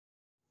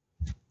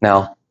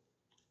Now,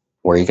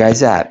 where are you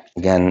guys at?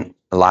 Again,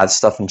 a lot of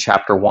stuff in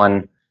chapter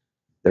 1,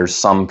 there's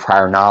some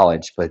prior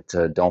knowledge, but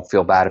don't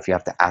feel bad if you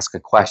have to ask a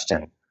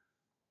question.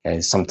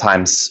 Okay,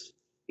 sometimes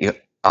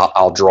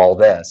I'll draw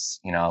this,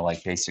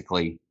 like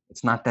basically,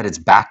 it's not that it's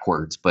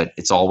backwards, but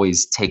it's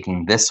always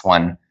taking this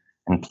one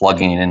and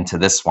plugging it into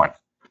this one.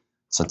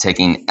 So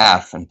taking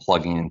F and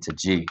plugging into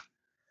G.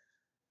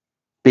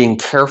 Being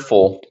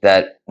careful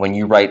that when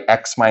you write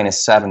x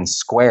minus 7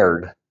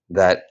 squared,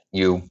 that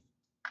you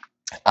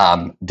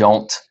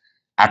don't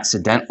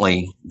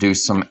accidentally do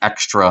some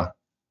extra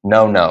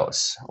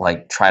no-nos,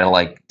 like try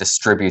to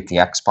distribute the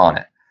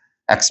exponent.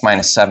 X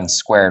minus 7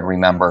 squared,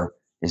 remember,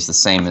 is the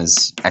same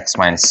as x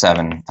minus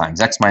 7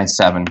 times x minus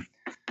 7.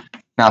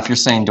 Now, if you're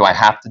saying, do I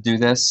have to do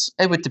this?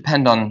 It would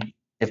depend on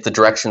if the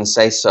directions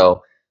say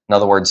so. In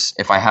other words,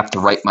 if I have to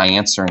write my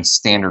answer in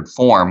standard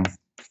form,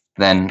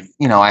 then,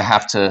 I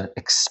have to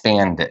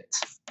expand it.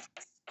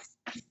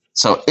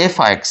 So if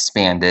I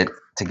expand it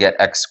to get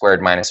x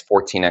squared minus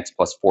 14x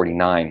plus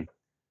 49,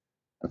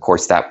 of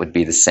course, that would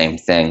be the same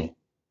thing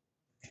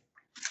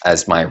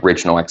as my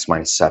original x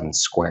minus 7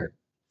 squared.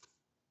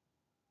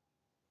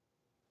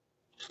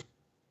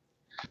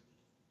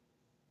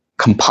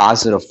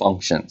 Composite of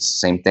functions,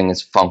 same thing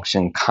as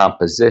function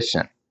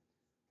composition.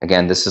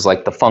 Again, this is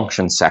like the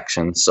function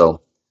section,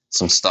 so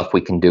some stuff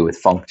we can do with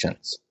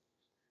functions.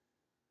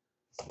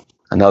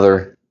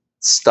 Another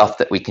stuff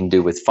that we can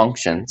do with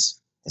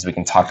functions is we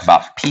can talk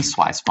about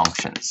piecewise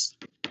functions.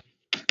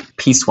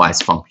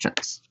 Piecewise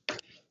functions.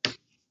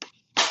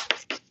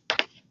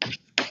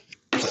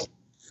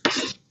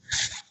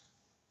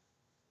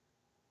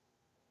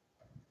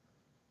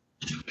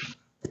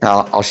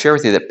 Now, I'll share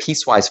with you that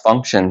piecewise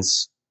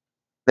functions,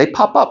 they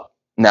pop up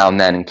now and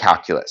then in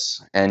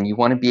calculus, and you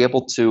want to be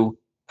able to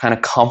kind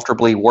of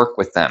comfortably work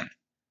with them.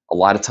 A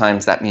lot of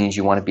times that means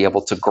you want to be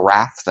able to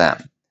graph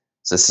them.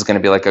 So this is going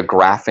to be like a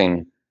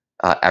graphing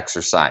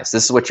exercise.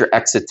 This is what your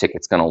exit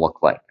ticket's going to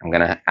look like. I'm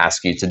going to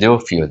ask you to do a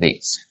few of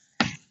these.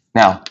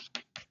 Now,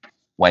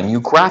 when you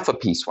graph a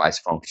piecewise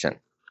function,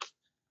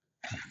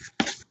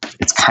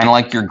 it's kind of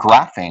like you're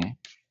graphing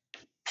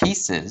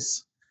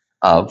pieces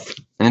of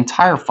an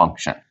entire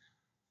function.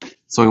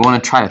 So we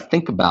want to try to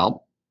think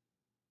about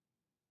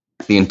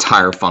the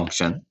entire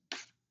function.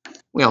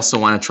 We also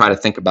want to try to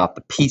think about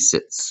the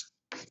pieces.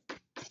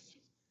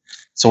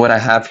 So what I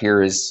have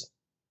here is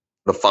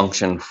the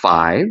function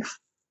 5,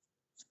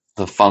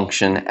 the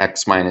function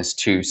x minus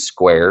 2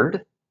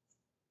 squared,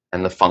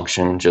 and the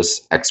function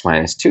just x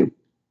minus 2.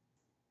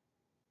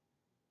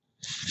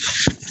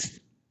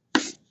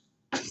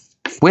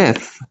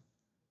 With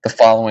the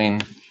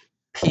following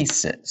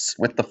pieces,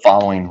 with the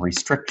following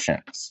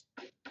restrictions.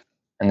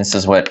 And this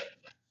is what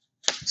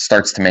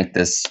starts to make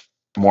this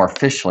more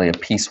officially a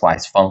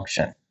piecewise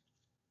function.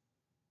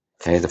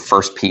 Okay, the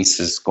first piece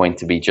is going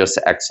to be just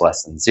x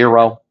less than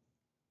 0,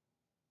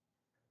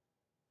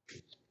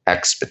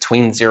 x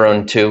between 0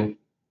 and 2,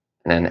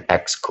 and then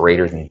x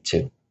greater than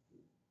 2.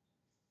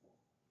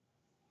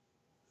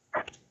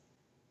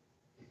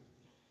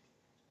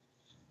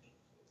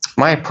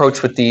 My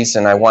approach with these,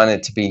 and I want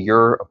it to be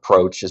your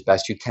approach as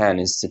best you can,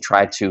 is to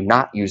try to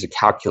not use a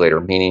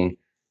calculator, meaning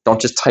don't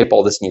just type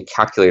all this in your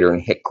calculator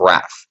and hit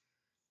graph.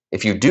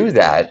 If you do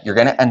that, you're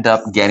going to end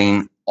up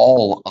getting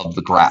all of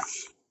the graph.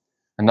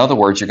 In other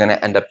words, you're going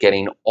to end up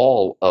getting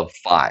all of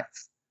 5.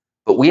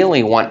 But we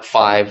only want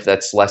 5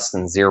 that's less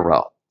than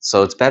 0.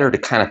 So it's better to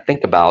kind of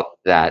think about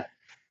that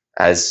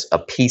as a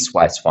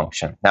piecewise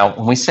function. Now,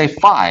 when we say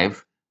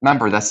 5,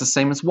 remember, that's the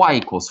same as y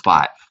equals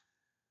 5.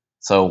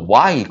 So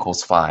y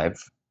equals 5,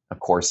 of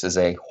course, is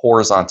a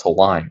horizontal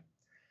line.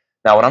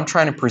 Now, what I'm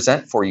trying to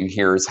present for you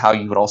here is how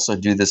you would also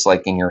do this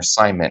like in your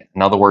assignment.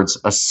 In other words,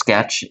 a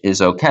sketch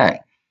is okay.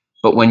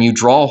 But when you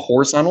draw a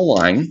horizontal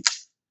line,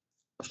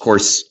 of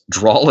course,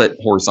 draw it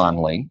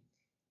horizontally,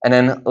 and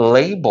then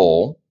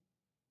label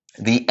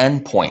the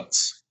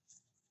endpoints.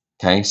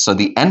 Okay, so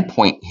the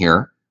endpoint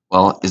here,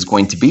 well, is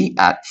going to be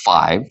at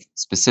 5,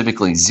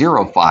 specifically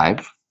 0,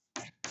 5.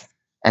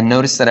 And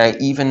notice that I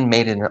even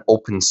made it an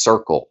open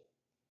circle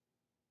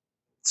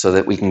so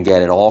that we can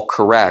get it all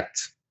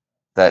correct,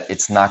 that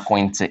it's not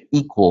going to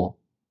equal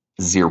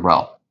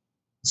 0.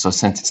 So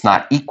since it's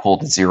not equal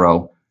to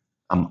 0,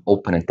 I'm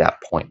open at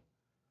that point.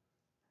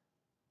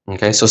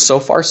 Okay, so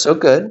far so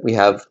good. We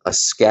have a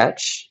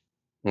sketch,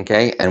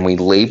 okay, and we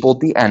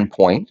labeled the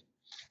endpoint.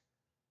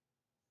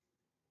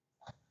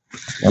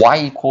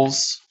 Y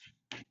equals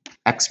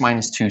x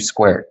minus 2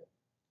 squared.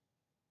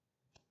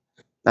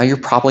 Now, you're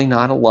probably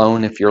not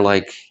alone if you're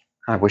like,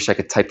 I wish I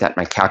could type that in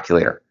my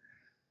calculator.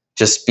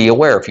 Just be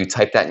aware, if you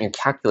type that in your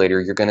calculator,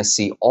 you're going to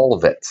see all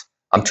of it.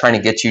 I'm trying to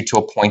get you to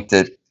a point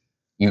that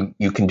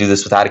you can do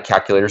this without a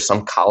calculator.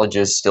 Some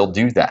colleges still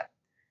do that.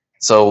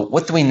 So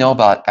what do we know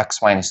about x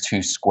minus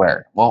 2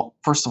 squared? Well,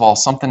 first of all,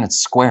 something that's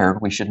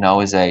squared we should know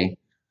is a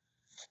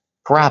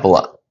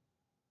parabola.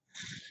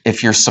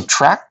 If you're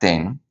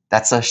subtracting,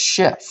 that's a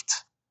shift.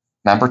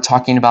 Remember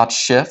talking about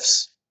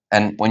shifts?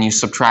 And when you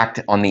subtract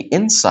on the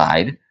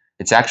inside,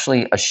 it's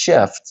actually a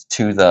shift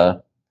to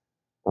the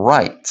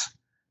right.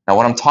 Now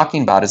what I'm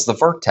talking about is the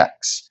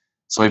vertex.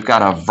 So we've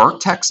got a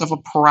vertex of a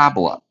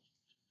parabola,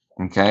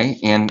 okay?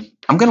 And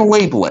I'm going to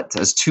label it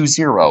as 2,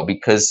 0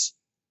 because,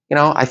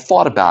 I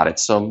thought about it.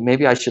 So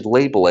maybe I should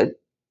label it.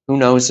 Who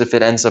knows if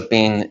it ends up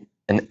being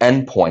an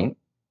endpoint.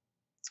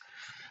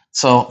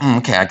 So,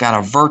 okay, I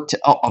got a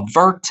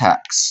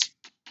vertex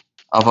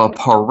of a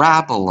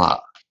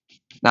parabola.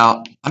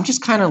 Now, I'm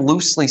just kind of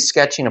loosely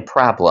sketching a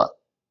parabola.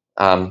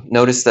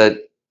 Notice that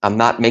I'm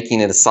not making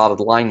it a solid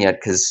line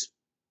yet because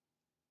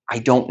I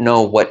don't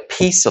know what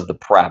piece of the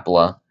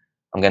parabola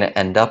I'm going to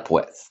end up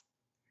with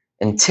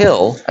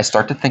until I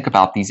start to think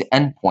about these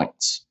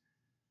endpoints.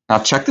 Now,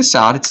 check this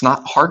out. It's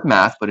not hard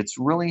math, but it's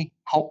really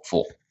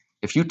helpful.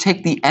 If you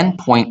take the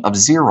endpoint of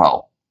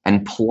 0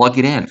 and plug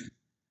it in,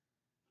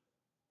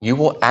 you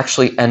will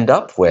actually end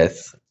up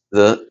with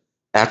the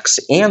x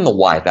and the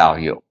y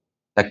value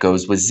that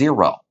goes with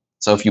 0.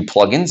 So if you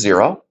plug in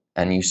 0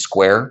 and you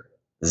square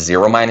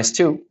 0 minus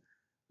 2,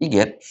 you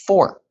get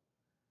 4.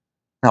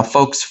 Now,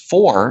 folks,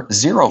 4,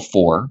 0,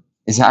 4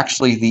 is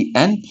actually the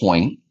end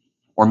point,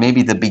 or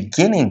maybe the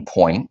beginning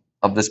point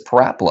of this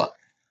parabola.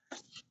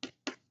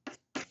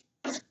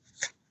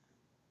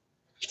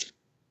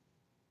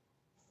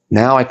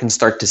 Now I can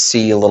start to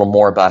see a little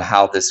more about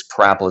how this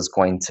parabola is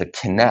going to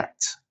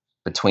connect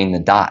between the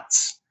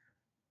dots.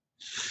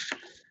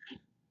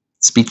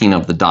 Speaking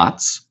of the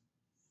dots,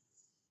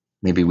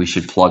 maybe we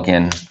should plug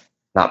in,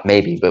 not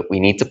maybe, but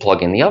we need to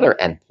plug in the other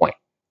endpoint.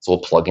 So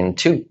we'll plug in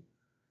 2.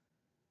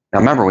 Now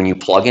remember, when you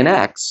plug in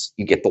x,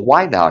 you get the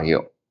y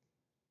value.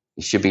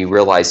 You should be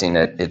realizing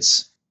that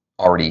has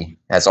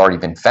already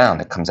been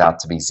found. It comes out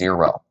to be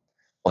 0.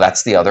 Well,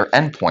 that's the other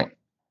endpoint.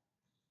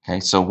 Okay,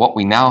 so what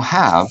we now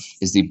have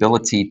is the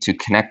ability to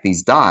connect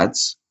these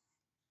dots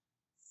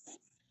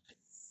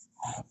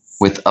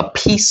with a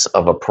piece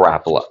of a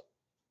parabola.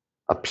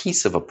 A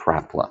piece of a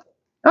parabola.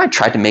 Now, I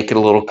tried to make it a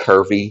little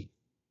curvy.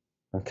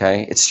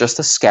 Okay, it's just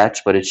a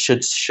sketch, but it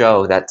should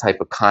show that type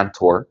of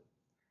contour.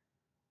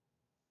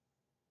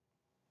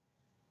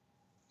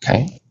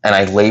 Okay, and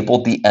I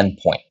labeled the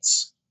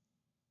endpoints.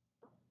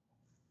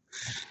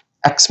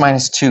 X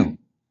minus 2,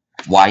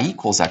 y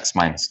equals x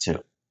minus 2.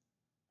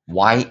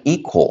 Y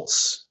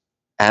equals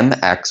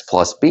mx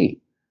plus b.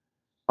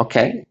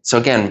 Okay, so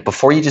again,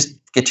 before you just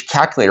get your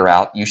calculator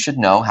out, you should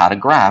know how to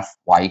graph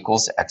y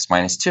equals x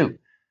minus 2.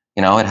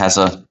 It has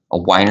a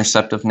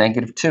y-intercept of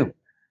 -2.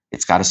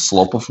 It's got a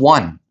slope of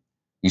 1.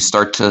 You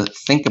start to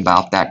think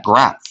about that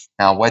graph.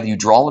 Now, whether you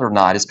draw it or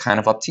not is kind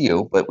of up to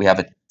you, but we have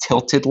a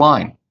tilted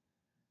line.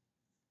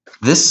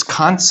 This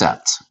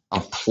concept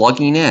of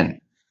plugging in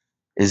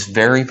is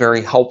very,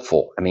 very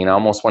helpful. I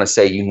almost want to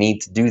say you need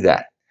to do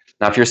that.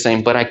 Now, if you're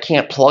saying, but I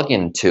can't plug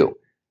in 2,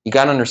 you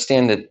got to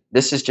understand that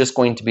this is just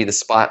going to be the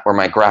spot where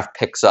my graph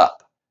picks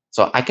up.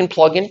 So I can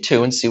plug in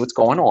 2 and see what's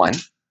going on,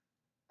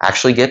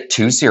 actually get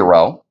 2,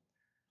 0.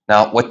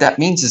 Now, what that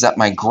means is that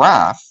my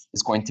graph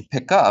is going to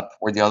pick up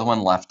where the other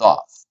one left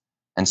off.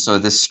 And so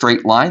this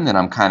straight line that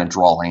I'm kind of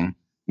drawing,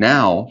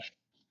 now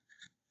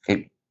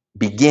it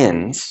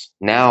begins.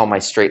 Now my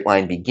straight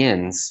line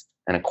begins.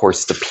 And of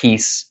course, the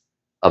piece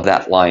of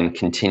that line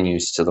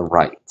continues to the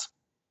right.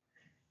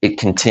 It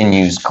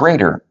continues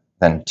greater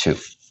than 2.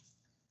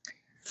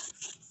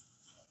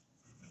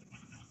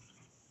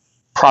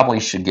 Probably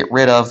should get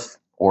rid of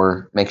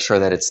or make sure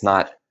that it's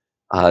not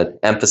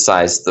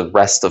emphasize the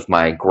rest of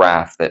my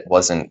graph that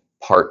wasn't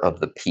part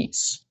of the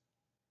piece.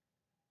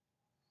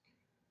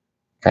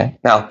 Okay,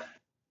 now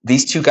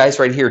these two guys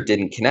right here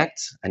didn't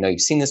connect. I know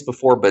you've seen this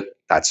before, but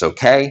that's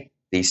okay.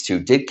 These two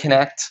did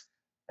connect.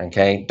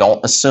 Okay,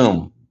 don't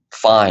assume.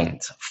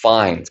 Find,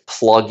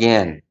 plug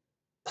in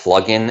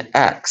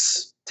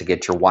x to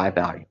get your y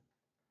value.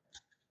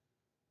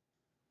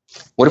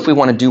 What if we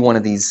want to do one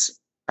of these,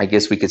 I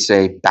guess we could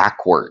say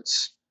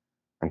backwards?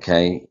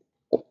 Okay,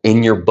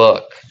 in your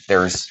book,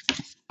 there's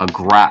a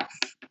graph.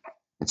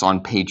 It's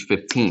on page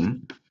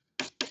 15,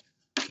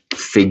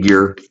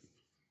 figure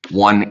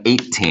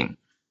 118.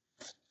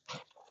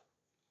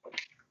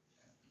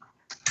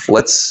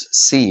 Let's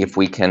see if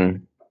we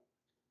can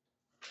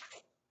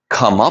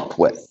come up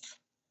with,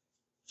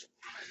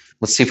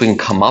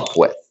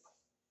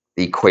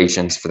 the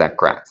equations for that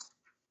graph.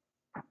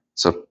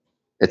 So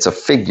it's a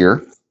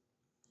figure.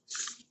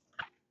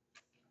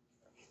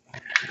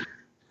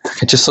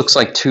 It just looks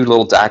like 2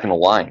 little diagonal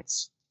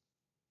lines.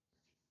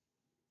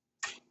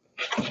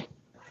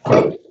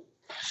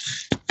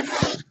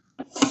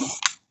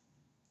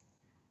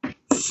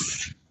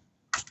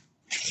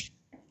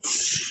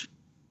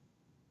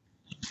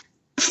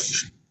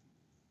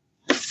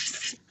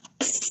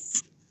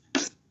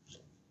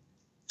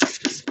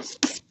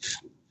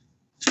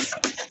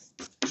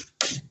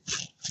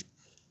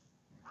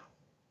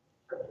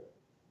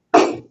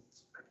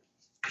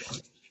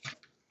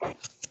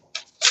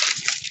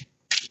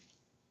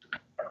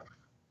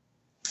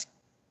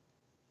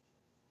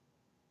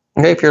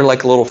 Okay, if you're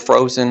like a little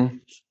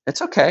frozen,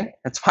 it's okay.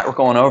 That's why we're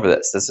going over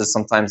this. This is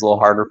sometimes a little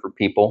harder for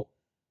people,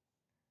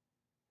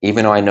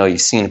 even though I know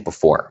you've seen it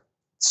before.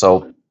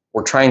 So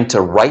we're trying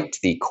to write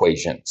the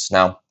equations.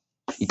 Now,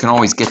 You can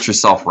always get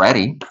yourself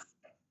ready.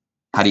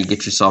 How do you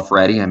get yourself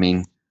ready? I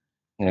mean,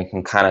 you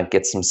can kind of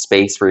get some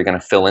space where you're going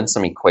to fill in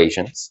some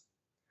equations.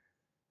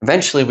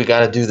 Eventually, we got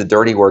to do the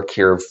dirty work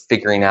here of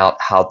figuring out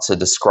how to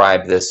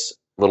describe this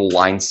little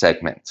line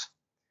segment.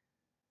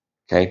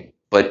 Okay,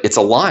 but it's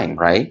a line,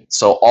 right?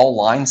 So all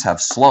lines have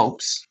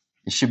slopes.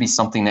 It should be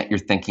something that you're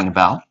thinking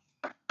about.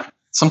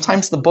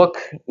 Sometimes the book,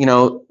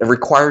 it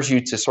requires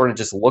you to sort of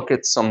just look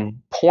at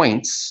some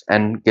points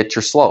and get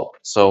your slope.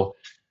 So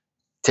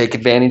take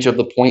advantage of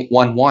the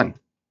 0.11.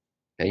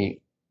 Okay,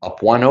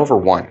 up 1 over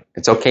 1.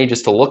 It's okay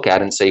just to look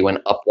at it and say you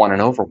went up 1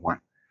 and over 1.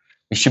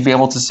 You should be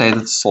able to say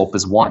that the slope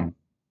is 1.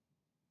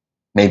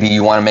 Maybe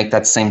you want to make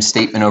that same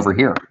statement over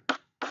here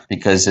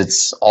because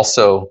it's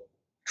also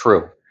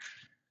true.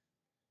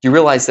 You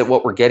realize that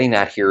what we're getting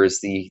at here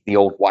is the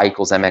old y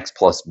equals mx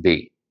plus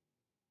b.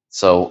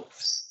 So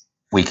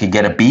we could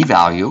get a b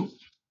value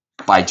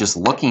by just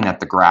looking at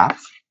the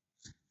graph.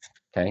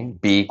 Okay,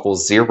 b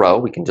equals 0.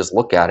 We can just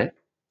look at it.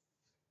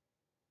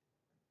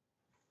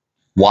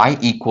 Y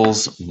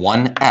equals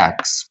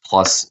 1x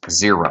plus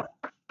 0,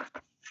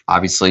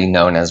 obviously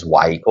known as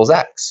y equals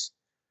x.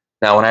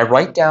 Now, when I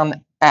write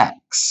down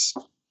x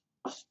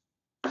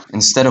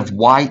instead of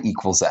y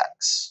equals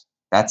x,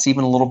 that's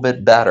even a little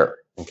bit better,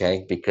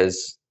 okay,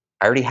 because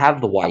I already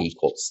have the y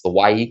equals. The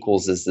y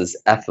equals is this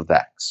f of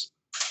x.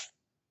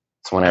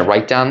 So when I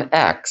write down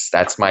x,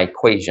 that's my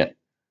equation.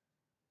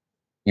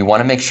 You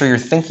want to make sure you're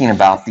thinking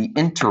about the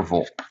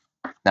interval.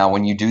 Now,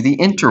 when you do the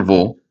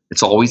interval,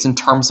 it's always in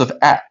terms of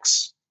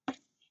x.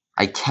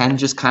 I can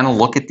just kind of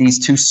look at these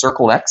two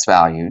circled x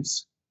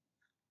values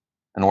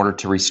in order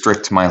to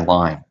restrict my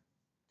line.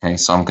 Okay,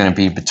 so I'm going to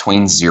be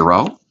between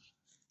 0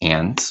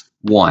 and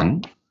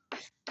 1.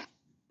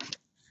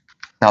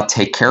 Now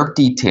take care of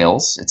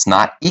details. It's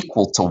not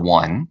equal to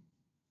 1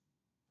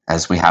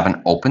 as we have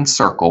an open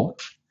circle,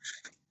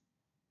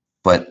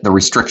 but the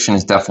restriction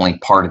is definitely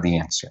part of the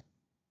answer.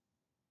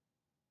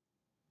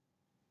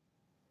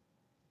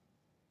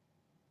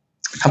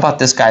 How about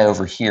this guy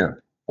over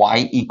here?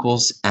 Y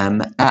equals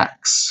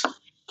mx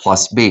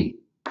plus b.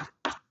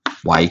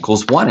 Y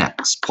equals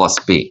 1x plus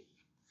b.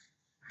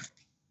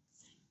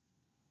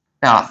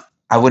 Now,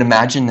 I would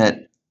imagine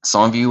that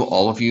some of you,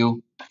 all of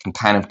you, can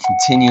kind of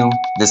continue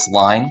this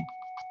line,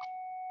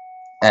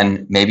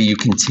 and maybe you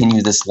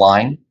continue this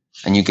line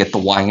and you get the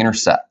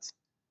y-intercept.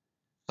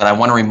 But I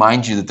want to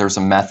remind you that there's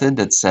a method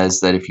that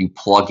says that if you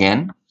plug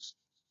in,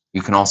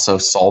 you can also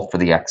solve for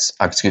the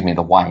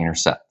the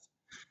y-intercept.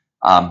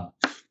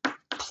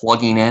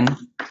 Plugging in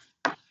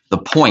the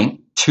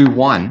point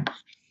 2,1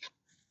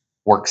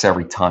 works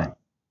every time.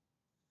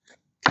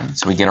 Okay,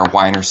 so we get our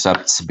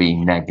y-intercept to be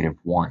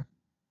 -1.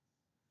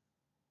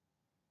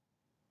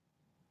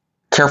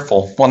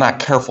 Careful, well, not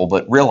careful,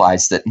 but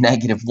realize that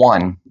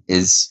 -1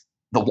 is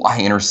the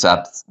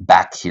y-intercept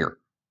back here.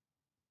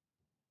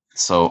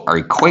 So our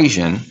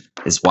equation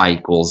is y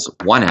equals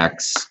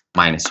 1x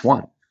minus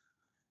 1.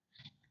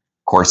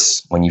 Of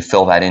course, when you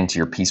fill that into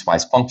your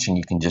piecewise function,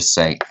 you can just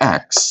say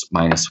x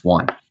minus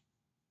 1.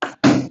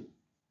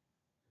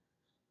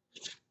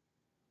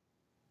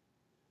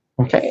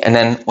 Okay, and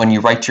then when you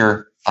write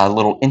your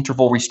little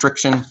interval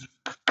restriction,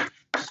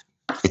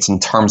 it's in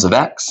terms of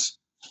x.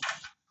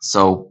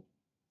 So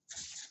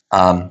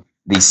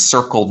these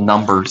circled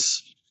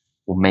numbers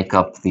will make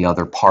up the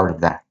other part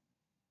of that.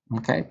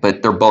 Okay,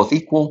 but they're both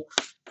equal.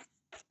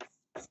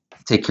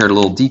 Take care of the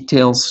little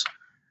details,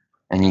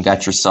 and you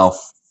got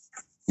yourself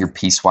your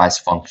piecewise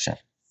function.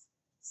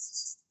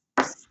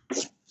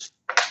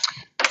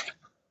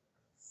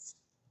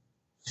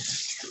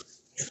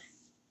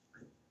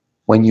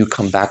 When you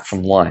come back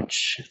from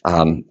lunch,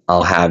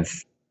 I'll have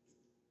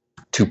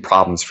 2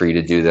 problems for you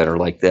to do that are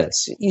like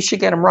this. You should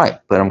get them right,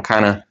 but I'm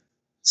kind of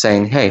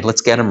saying, hey,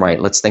 let's get them right.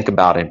 Let's think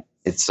about it.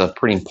 It's a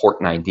pretty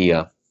important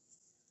idea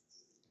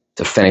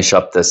to finish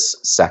up this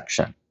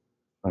section.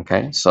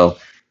 Okay, so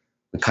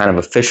we kind of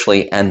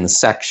officially end the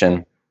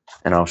section,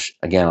 and I'll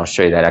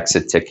show you that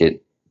exit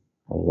ticket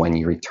when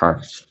you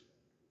return.